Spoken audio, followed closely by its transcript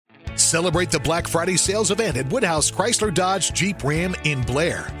Celebrate the Black Friday sales event at Woodhouse Chrysler Dodge Jeep Ram in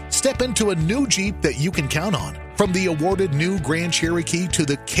Blair. Step into a new Jeep that you can count on. From the awarded new Grand Cherokee to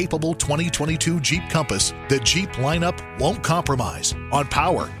the capable 2022 Jeep Compass, the Jeep lineup won't compromise on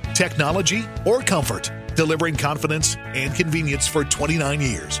power, technology, or comfort, delivering confidence and convenience for 29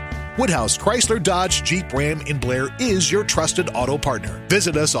 years. Woodhouse Chrysler Dodge Jeep Ram in Blair is your trusted auto partner.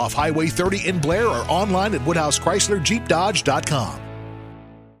 Visit us off Highway 30 in Blair or online at WoodhouseChryslerJeepDodge.com.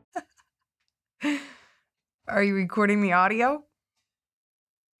 Are you recording the audio?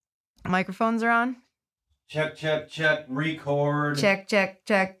 Microphones are on? Check, record. Check.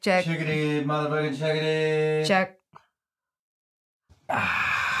 Checkity, motherfucking checkity. Check.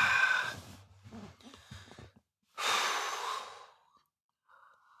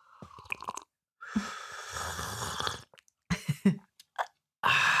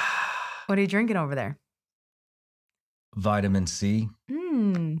 What are you drinking over there? Vitamin C.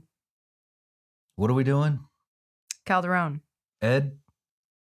 What are we doing? Calderon. Ed?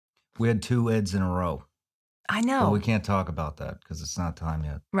 We had 2 Eds in a row. I know. But we can't talk about that because it's not time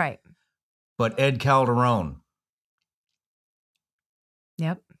yet. Right. But Ed Calderon.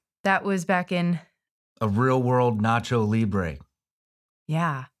 Yep. That was back in... A real world Nacho Libre.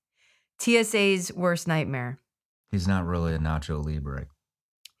 Yeah. TSA's worst nightmare. He's not really a Nacho Libre.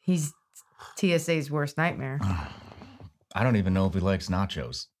 He's TSA's worst nightmare. I don't even know if he likes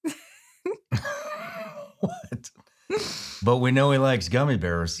nachos. What? But we know he likes gummy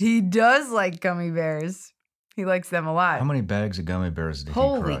bears. He does like gummy bears. He likes them a lot. How many bags of gummy bears did he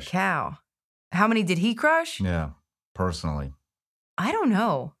Holy crush? cow. How many did he crush? Yeah, personally. I don't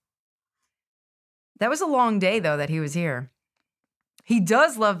know. That was a long day, though, that he was here. He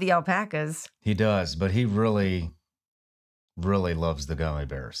does love the alpacas. He does, but he really, really loves the gummy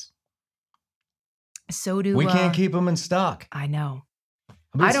bears. So do we can't keep them in stock. I know.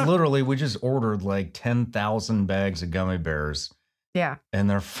 I mean, it's literally, we just ordered like 10,000 bags of gummy bears. Yeah. And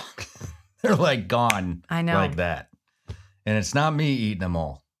they're like gone. I know. Like that. And it's not me eating them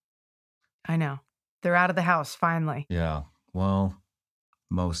all. I know. They're out of the house, finally. Yeah. Well,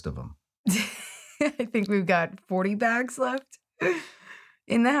 most of them. I think we've got 40 bags left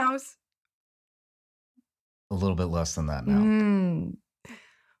in the house. A little bit less than that now.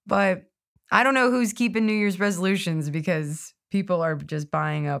 But I don't know who's keeping New Year's resolutions because people are just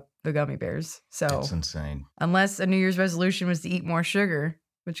buying up the gummy bears. So it's insane. Unless a New Year's resolution was to eat more sugar,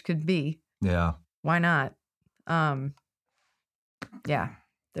 which could be. Yeah. Why not? Yeah.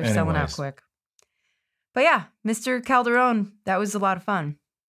 They're selling out quick. But yeah, Mr. Calderon, that was a lot of fun.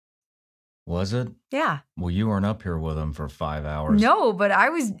 Was it? Yeah. Well, you weren't up here with him for 5 hours. No, but I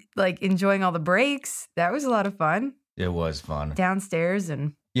was like enjoying all the breaks. That was a lot of fun. It was fun. Downstairs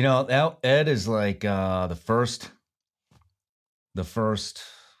and... You know, Ed is like the first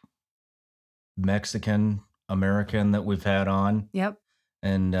Mexican American that we've had on. Yep.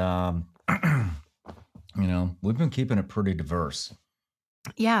 And, you know, we've been keeping it pretty diverse.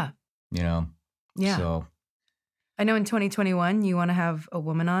 Yeah. You know? Yeah. So. I know in 2021, you want to have a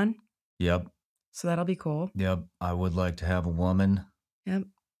woman on. Yep. So that'll be cool. Yep. I would like to have a woman. Yep.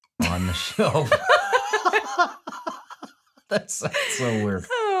 On the show. That's so weird.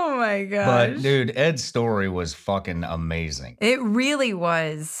 Oh my gosh. But dude, Ed's story was fucking amazing. It really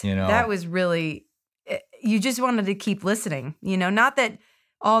was. You know, that was really, you just wanted to keep listening. You know, not that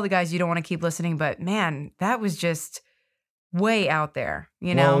all the guys you don't want to keep listening, but man, that was just way out there.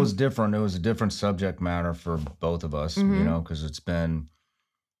 You know, well, it was different. It was a different subject matter for both of us. You know, because it's been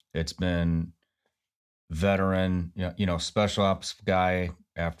veteran, you know, special ops guy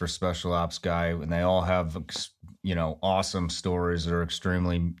after special ops guy, and they all have, you know, awesome stories that are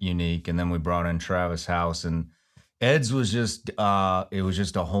extremely unique. And then we brought in Travis House, and Ed's was just, it was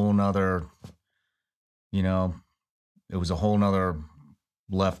just a whole nother, you know, it was a whole nother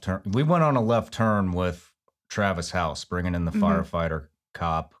left turn. We went on a left turn with Travis House, bringing in the firefighter,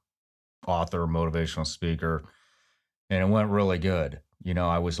 cop, author, motivational speaker, and it went really good. You know,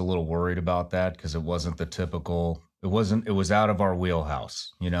 I was a little worried about that because it wasn't the typical, it was out of our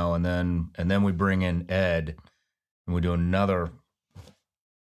wheelhouse, you know, and then we bring in Ed and we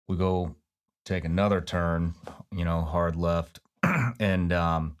go take another turn, you know, hard left. And,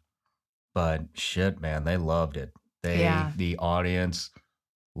 but shit, man, they loved it. The audience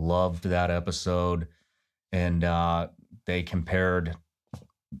loved that episode, and, they compared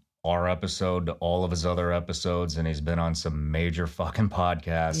our episode to all of his other episodes, and he's been on some major fucking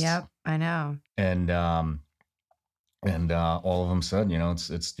podcasts. Yep, I know. And all of them said, you know,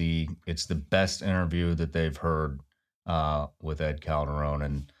 it's the best interview that they've heard with Ed Calderon.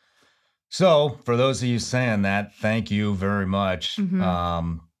 And so for those of you saying that, thank you very much.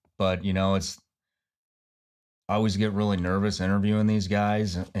 but I always get really nervous interviewing these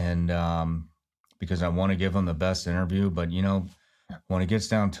guys, and because I want to give them the best interview. But when it gets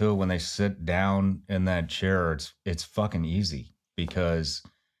down to it, when they sit down in that chair, it's fucking easy because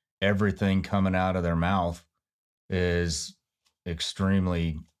everything coming out of their mouth is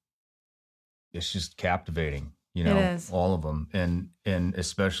extremely. It's just captivating, It is. all of them, and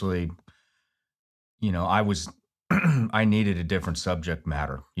especially, I was. I needed a different subject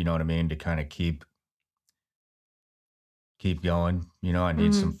matter, you know what I mean, to kind of keep going. I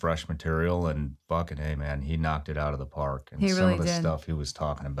need some fresh material, and fucking hey, man, he knocked it out of the park. And He some really of the did. stuff he was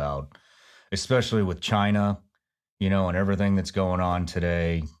talking about, especially with China, and everything that's going on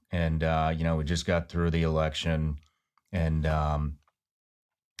today. And we just got through the election, and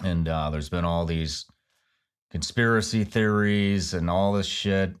there's been all these conspiracy theories and all this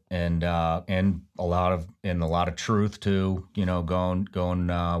shit, and a lot of truth too. Going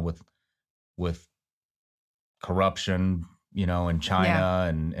with corruption, in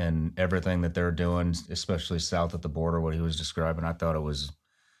China and everything that they're doing, especially south at the border. What he was describing, I thought it was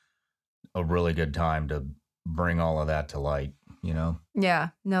a really good time to bring all of that to light. Yeah.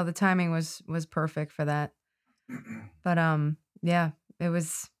 No, the timing was perfect for that. But yeah, it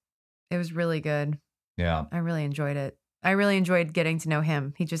was really good. Yeah. I really enjoyed it. I really enjoyed getting to know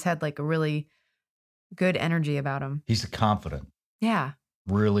him. He just had like a really good energy about him. He's confident. Yeah.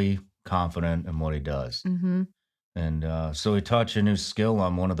 Really confident in what he does. Mm-hmm. And so he taught you a new skill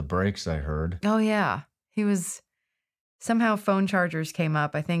on one of the breaks, I heard. Oh yeah. He was somehow phone chargers came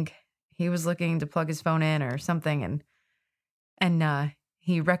up. I think he was looking to plug his phone in or something, and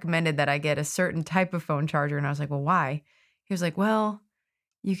he recommended that I get a certain type of phone charger, and I was like, well, why? He was like, well,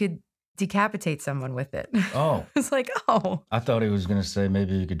 you could decapitate someone with it. Oh. I was like, oh. I thought he was going to say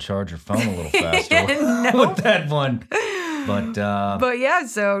maybe you could charge your phone a little faster No. with that one. But yeah,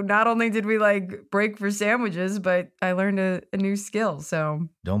 so not only did we like break for sandwiches, but I learned a new skill. So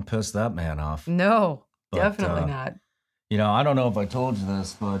don't piss that man off. no, But, definitely not. I don't know if I told you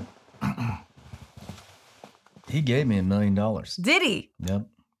this, but he gave me $1 million. Did he? Yep,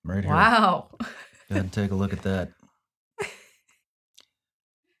 right here. Wow. Go ahead and take a look at that.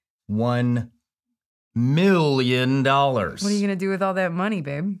 $1 million. What are you gonna do with all that money,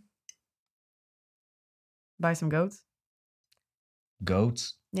 babe? Buy some goats?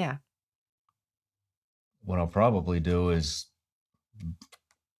 Goats? Yeah. What I'll probably do is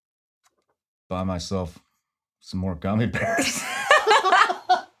buy myself some more gummy bears.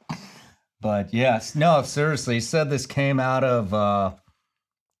 But yes, no, seriously, he said this came out of I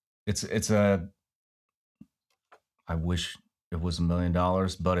wish it was $1 million,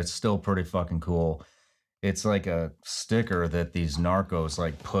 but it's still pretty fucking cool. It's like a sticker that these narcos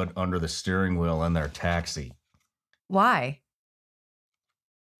like put under the steering wheel in their taxi. Why?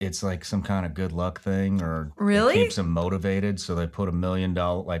 It's like some kind of good luck thing, or Really? it keeps them motivated. So they put $1 million,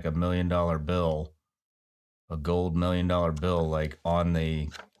 like $1 million bill, a gold $1 million bill, like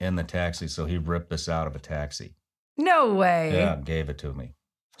in the taxi. So he ripped this out of a taxi. No way. Yeah, gave it to me.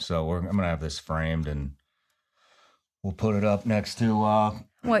 So I'm gonna have this framed, and we'll put it up next to.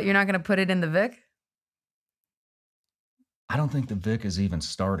 What? You're not gonna put it in the Vic? I don't think the Vic is even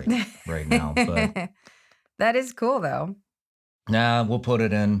starting right now, but that is cool though. nah, we'll put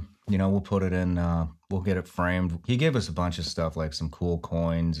it in. We'll put it in. We'll get it framed. He gave us a bunch of stuff, like some cool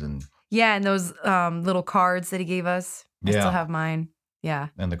coins and. Yeah, and those little cards that he gave us. I still have mine. Yeah.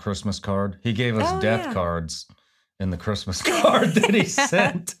 And the Christmas card. He gave us death cards in the Christmas card that he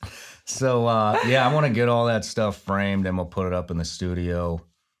sent. So, I want to get all that stuff framed, and we'll put it up in the studio.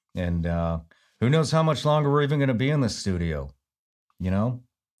 And who knows how much longer we're even going to be in the studio,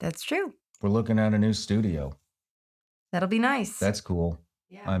 That's true. We're looking at a new studio. That'll be nice. That's cool.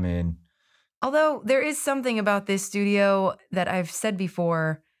 Yeah. I mean. Although there is something about this studio that I've said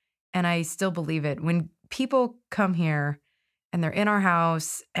before, and I still believe it. When people come here and they're in our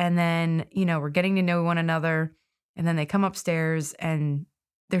house, and then, we're getting to know one another, and then they come upstairs, and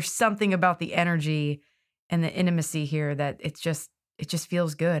there's something about the energy and the intimacy here that it just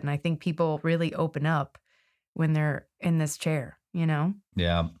feels good. And I think people really open up when they're in this chair, Yeah.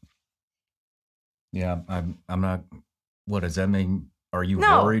 Yeah. I'm not, what does that mean? Are you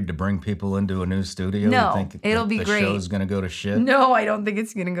No. worried to bring people into a new studio? No, You think it'll be the great. show's going to go to shit? No, I don't think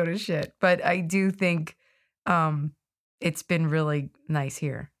it's going to go to shit, but I do think it's been really nice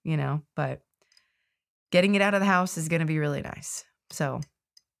here, but getting it out of the house is going to be really nice. So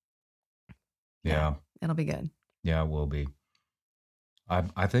Yeah. it'll be good. Yeah, it will be.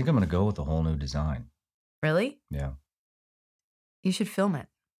 I think I'm going to go with a whole new design. Really? Yeah, You should film it.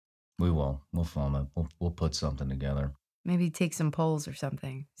 we will. We'll film it. We'll put something together. Maybe take some polls or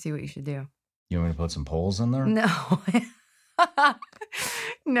something. See what you should do. You want me to put some polls in there? No.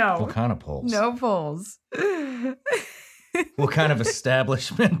 No. What kind of polls? No polls. What kind of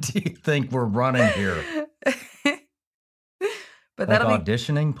establishment do you think we're running here? But like that'll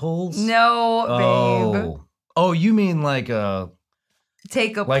auditioning polls? No, babe. Oh, you mean like a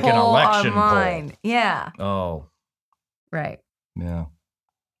take a like poll an election online. poll? Yeah. Oh. Right. Yeah.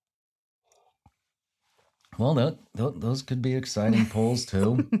 Well, those could be exciting polls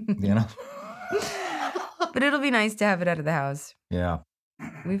too, you know. But it'll be nice to have it out of the house. Yeah.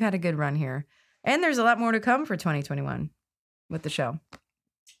 We've had a good run here. And there's a lot more to come for 2021 with the show.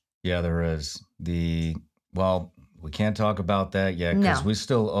 Yeah, there is. Well, we can't talk about that yet because we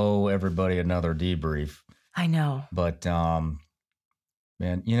still owe everybody another debrief. I know. But,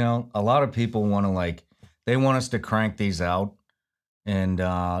 man, you know, a lot of people want to they want us to crank these out and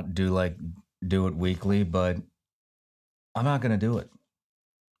do it weekly, but I'm not going to do it.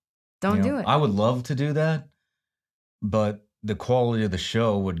 Don't do it. I would love to do that, but the quality of the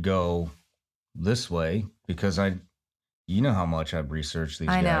show would go this way because you know how much I've researched these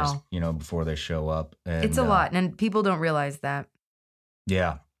guys, you know, before they show up. And, it's a lot, and people don't realize that.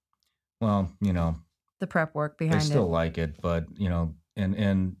 Yeah. Well, you know. The prep work behind it. They still like it, but, you know,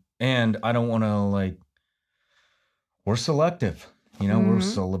 and I don't want to, we're selective. You know,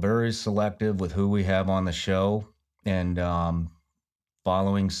 we're very selective with who we have on the show, and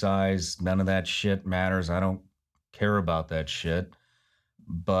following size, none of that shit matters. I don't care about that shit.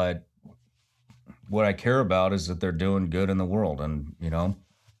 But what I care about is that they're doing good in the world, and, you know.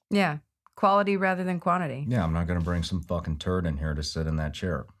 Yeah. Quality rather than quantity. Yeah, I'm not going to bring some fucking turd in here to sit in that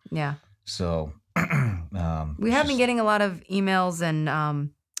chair. Yeah. So. We have been getting a lot of emails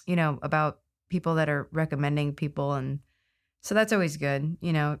and, you know, about people that are recommending people. And so that's always good,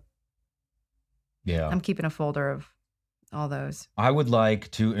 you know. Yeah. I'm keeping a folder of all those. I would like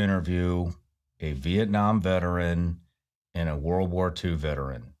to interview a Vietnam veteran and a World War II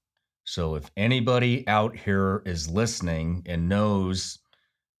veteran. So if anybody out here is listening and knows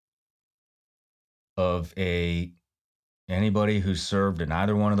of anybody who's served in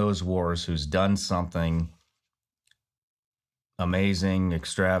either one of those wars, who's done something amazing,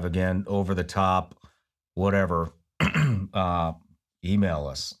 extravagant, over the top, whatever, email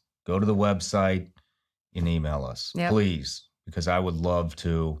us. Go to the website and email us, please, because I would love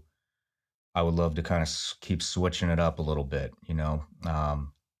to kind of keep switching it up a little bit, you know.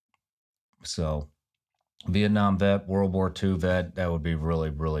 So Vietnam vet, World War II vet, that would be really,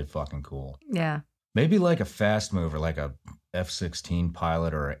 really fucking cool. Yeah. Maybe like a fast mover, like a F-16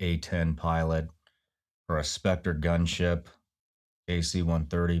 pilot or an A-10 pilot or a Spectre gunship,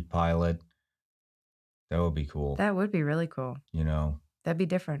 AC-130 pilot. That would be cool. That would be really cool. You know. That'd be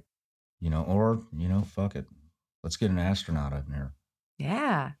different. You know, or, you know, fuck it. Let's get an astronaut up there.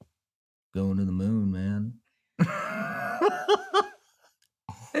 Yeah. Going to the moon, man.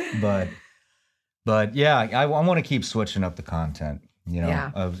 But yeah, I want to keep switching up the content. You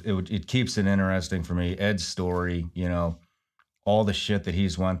know, it keeps it interesting for me. Ed's story, you know, all the shit that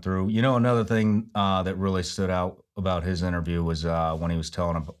he's went through. You know, another thing that really stood out about his interview was when he was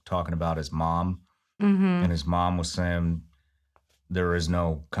talking about his mom, and his mom was saying there is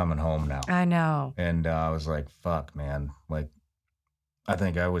no coming home now. I know. And I was like, fuck, man. Like, I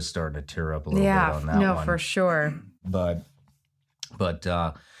think I was starting to tear up a little bit on that one. No, for sure. But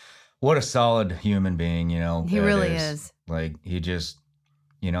what a solid human being, you know. He really is. Like, he just,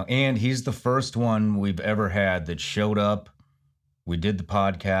 you know, and he's the first one we've ever had that showed up. We did the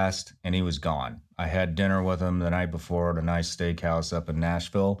podcast and he was gone. I had dinner with him the night before at a nice steakhouse up in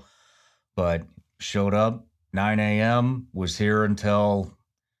Nashville, but showed up 9 a.m., was here until,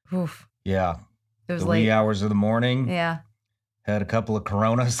 it was the late. wee hours of the morning. Yeah. Had a couple of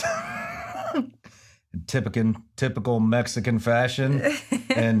Coronas. Typical Mexican fashion.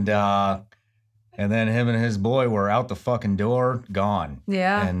 And then him and his boy were out the fucking door, gone.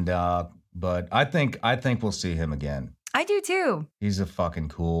 Yeah. And but I think we'll see him again. I do too. He's a fucking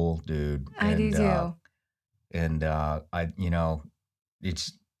cool dude. I do too. And I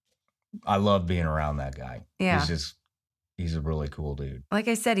love being around that guy. Yeah. He's a really cool dude. Like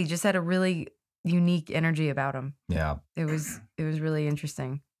I said, he just had a really unique energy about him. Yeah. It was really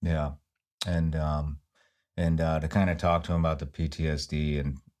interesting. Yeah. And to kind of talk to him about the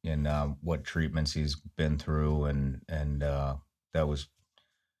PTSD and what treatments he's been through, and that was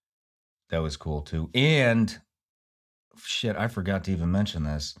cool too. And shit, I forgot to even mention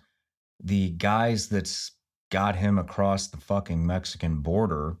this. The guys that's got him across the fucking Mexican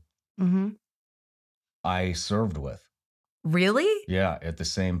border, I served with. Really? Yeah, at the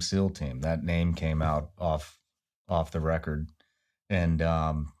same SEAL team. That name came out off off the record, and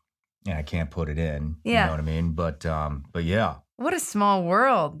I can't put it in. Yeah. You know what I mean? But yeah. What a small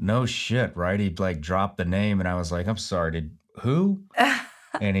world. No shit, right? He like dropped the name, and I was like, I'm sorry, who?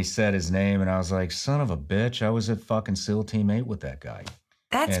 And he said his name, and I was like, son of a bitch, I was at fucking SEAL Team 8 with that guy.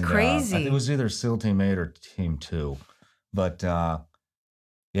 That's And, crazy. I think it was either SEAL Team 8 or Team 2. But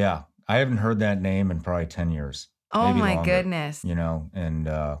yeah, I haven't heard that name in probably 10 years. Oh maybe my longer, goodness. You know, and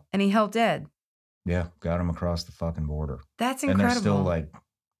he helped Ed. Yeah, got him across the fucking border. That's incredible. And they're still like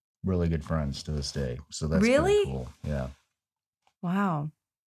really good friends to this day. So that's really pretty cool. Yeah. Wow.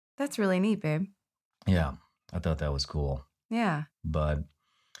 That's really neat, babe. Yeah. I thought that was cool. Yeah. But,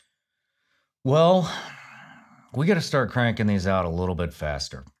 well, we got to start cranking these out a little bit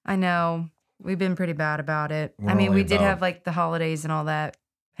faster. I know. We've been pretty bad about it. We're I mean, we only did about- have like the holidays and all that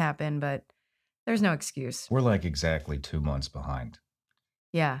happen, but there's no excuse. We're like exactly 2 months behind.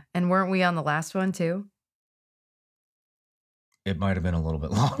 Yeah. And weren't we on the last one too? It might have been a little bit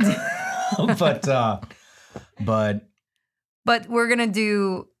longer. But we're going to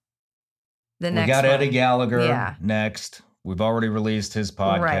do the next one. We got Eddie Gallagher Yeah. next. We've already released his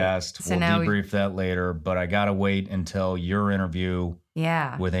podcast. Right. So we'll now debrief that later, but I got to wait until your interview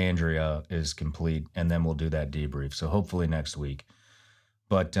with Andrea is complete, and then we'll do that debrief. So hopefully next week.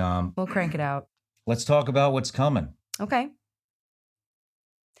 But we'll crank it out. Let's talk about what's coming. Okay.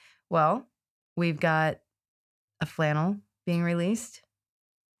 Well, we've got a flannel being released.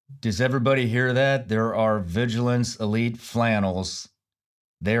 Does everybody hear that? There are Vigilance Elite flannels.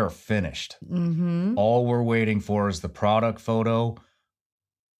 They are finished. Mm-hmm. All we're waiting for is the product photo.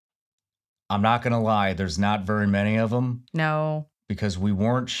 I'm not going to lie. There's not very many of them. No. Because we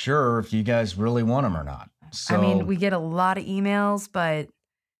weren't sure if you guys really want them or not. So, I mean, we get a lot of emails, but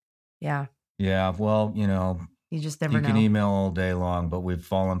yeah. Yeah, well, you know. You just never know. You can email all day long, but we've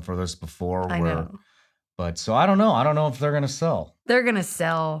fallen for this before. I know. But so I don't know. I don't know if they're going to sell. They're going to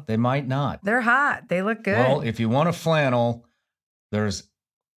sell. They might not. They're hot. They look good. Well, if you want a flannel,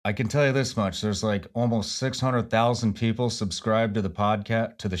 I can tell you this much. There's like almost 600,000 people subscribed to the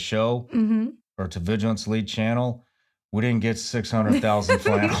podcast, to the show, or to Vigilance Elite channel. We didn't get 600,000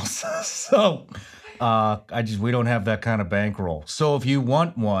 flannels. So we don't have that kind of bankroll. So if you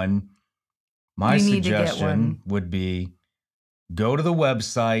want one, my suggestion would be go to the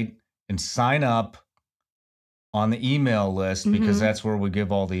website and sign up on the email list because that's where we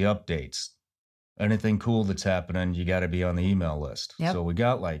give all the updates. Anything cool that's happening, you got to be on the email list. Yep. So we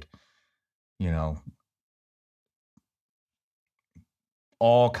got like, you know,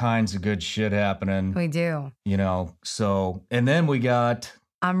 all kinds of good shit happening. We do. You know, so, and then we got.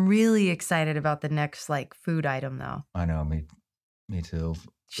 I'm really excited about the next like food item though. I know, me too.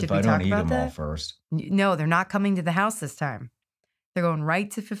 Should if we I talk don't eat about them that? all first. No, they're not coming to the house this time. They're going right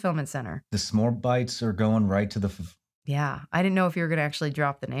to fulfillment center. The s'more bites are going right to the. Yeah. I didn't know if you were going to actually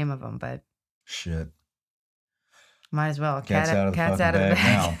drop the name of them, but. Shit. Might as well. Cat's out of the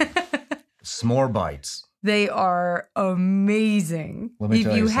bag now. S'more bites. They are amazing. Let me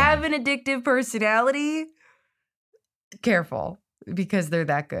tell you if you have something. an addictive personality, careful because they're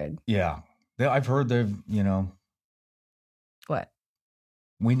that good. Yeah. I've heard they've, you know. What?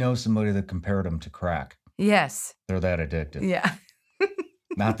 We know somebody that compared them to crack. Yes. They're that addictive. Yeah.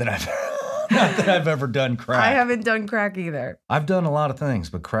 Not that I've ever done crack. I haven't done crack either. I've done a lot of things,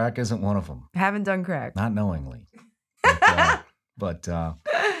 but crack isn't one of them. Haven't done crack. Not knowingly. But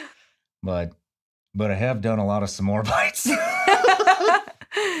I have done a lot of s'more bites.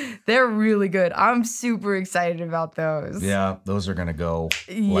 They're really good. I'm super excited about those. Yeah, those are going to go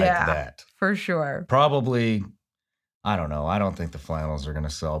like that. For sure. Probably, I don't know. I don't think the flannels are going to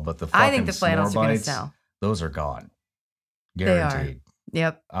sell, but the I think the flannels s'more are going to bites, sell. those are gone. They Guaranteed. are.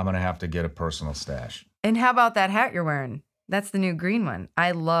 Yep. I'm going to have to get a personal stash. And how about that hat you're wearing? That's the new green one.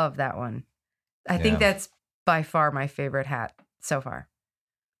 I love that one. I think that's by far my favorite hat so far.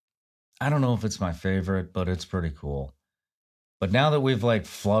 I don't know if it's my favorite, but it's pretty cool. But now that we've like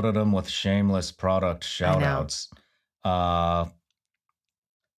flooded them with shameless product shout outs,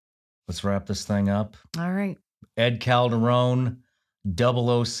 let's wrap this thing up. All right. Ed Calderon,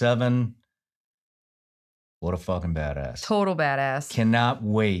 007. What a fucking badass. Total badass. Cannot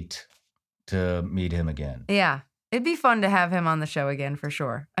wait to meet him again. Yeah. It'd be fun to have him on the show again for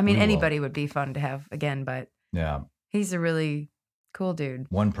sure. I mean, anybody would be fun to have again, but yeah, he's a really cool dude.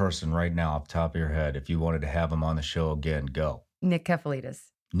 One person right now off the top of your head, if you wanted to have him on the show again, go. Nick Kefalides.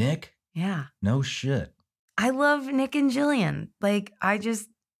 Nick? Yeah. No shit. I love Nick and Jillian. Like, I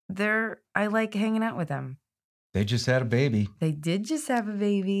like hanging out with them. They just had a baby. They did just have a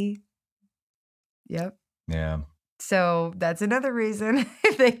baby. Yep. Yeah. So that's another reason.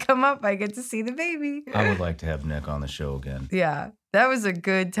 If they come up, I get to see the baby. I would like to have Nick on the show again. Yeah, that was a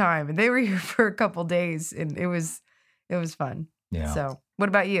good time. And they were here for a couple days, and it was fun. Yeah. So what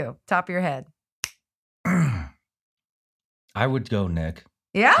about you? Top of your head. I would go Nick.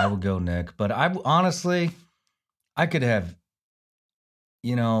 Yeah? I would go Nick. But honestly, I could have,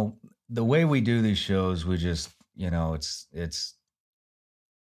 the way we do these shows, we just,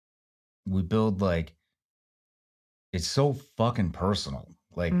 we build like, it's so fucking personal.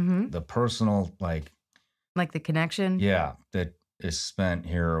 Like the personal, like the connection. Yeah, that is spent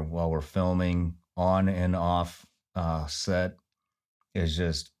here while we're filming on and off set is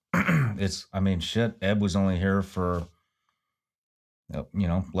just, shit. Ed was only here for,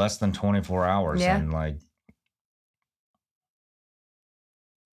 less than 24 hours. Yeah. And like,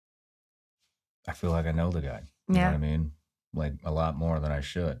 I feel like I know the guy. You know what I mean? Like a lot more than I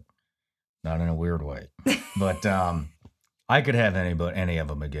should. Not in a weird way. But I could have any of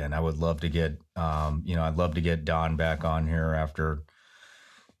them again. I would love to get, I'd love to get Don back on here after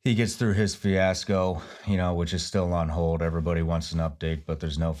he gets through his fiasco, which is still on hold. Everybody wants an update, but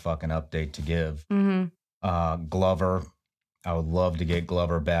there's no fucking update to give. Glover, I would love to get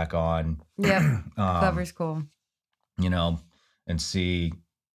Glover back on. Yeah, Glover's cool. And see,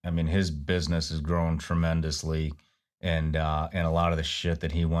 his business has grown tremendously. And a lot of the shit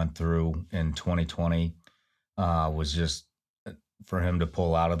that he went through in 2020 was just for him to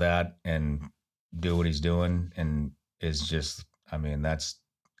pull out of that and do what he's doing, and is just,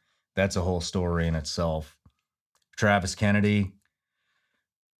 that's a whole story in itself. Travis Kennedy,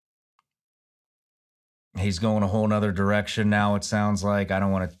 he's going a whole nother direction now, it sounds like. I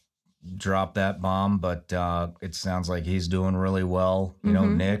don't want to drop that bomb, but it sounds like he's doing really well.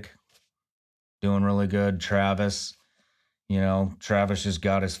 Nick, doing really good. Travis, Travis just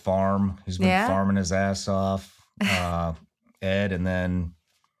got his farm. He's been farming his ass off. Ed, and then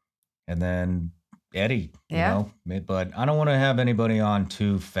Eddie, but I don't want to have anybody on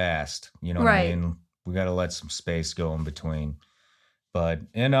too fast. You know what I mean? We got to let some space go in between.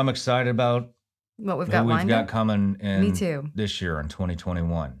 And I'm excited about what we've got coming in Me too. This year in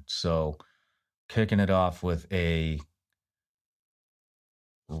 2021. So kicking it off with a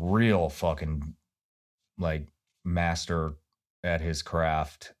real fucking like master at his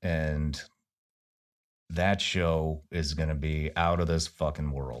craft, and that show is going to be out of this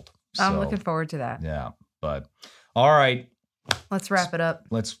fucking world. I'm looking forward to that. Yeah. But all right. Let's wrap it up.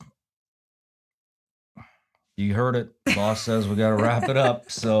 You heard it. Boss says we got to wrap it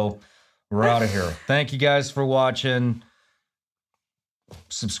up. So we're out of here. Thank you guys for watching.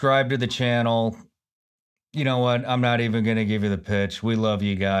 Subscribe to the channel. You know what? I'm not even going to give you the pitch. We love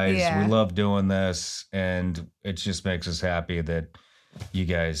you guys. Yeah. We love doing this. And it just makes us happy that you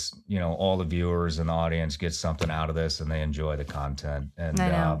guys, all the viewers and the audience get something out of this and they enjoy the content. And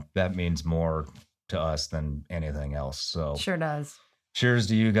that means more to us than anything else. So sure does. Cheers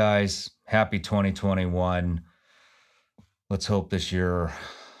to you guys. Happy 2021. Let's hope this year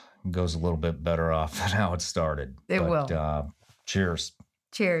goes a little bit better off than how it started. It will. Cheers.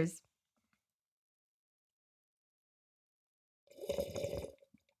 Cheers.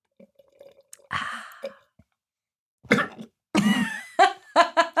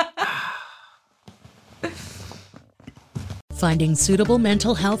 Finding suitable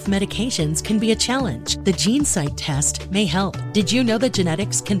mental health medications can be a challenge. The GeneSight test may help. Did you know that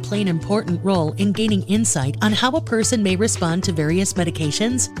genetics can play an important role in gaining insight on how a person may respond to various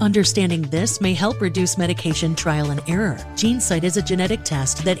medications? Understanding this may help reduce medication trial and error. GeneSight is a genetic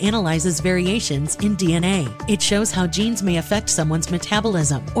test that analyzes variations in DNA. It shows how genes may affect someone's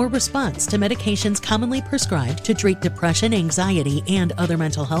metabolism or response to medications commonly prescribed to treat depression, anxiety, and other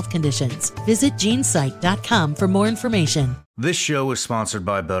mental health conditions. Visit GeneSight.com for more information. This show is sponsored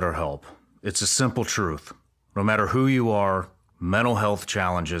by BetterHelp. It's a simple truth. No matter who you are, mental health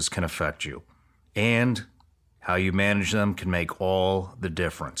challenges can affect you. And how you manage them can make all the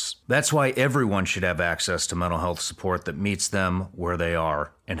difference. That's why everyone should have access to mental health support that meets them where they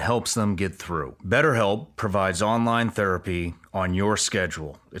are and helps them get through. BetterHelp provides online therapy on your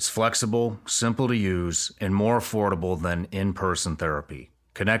schedule. It's flexible, simple to use, and more affordable than in-person therapy.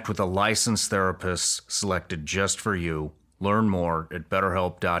 Connect with a licensed therapist selected just for you. Learn more at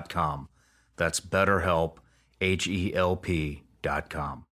BetterHelp.com. That's BetterHelp, HELP.com.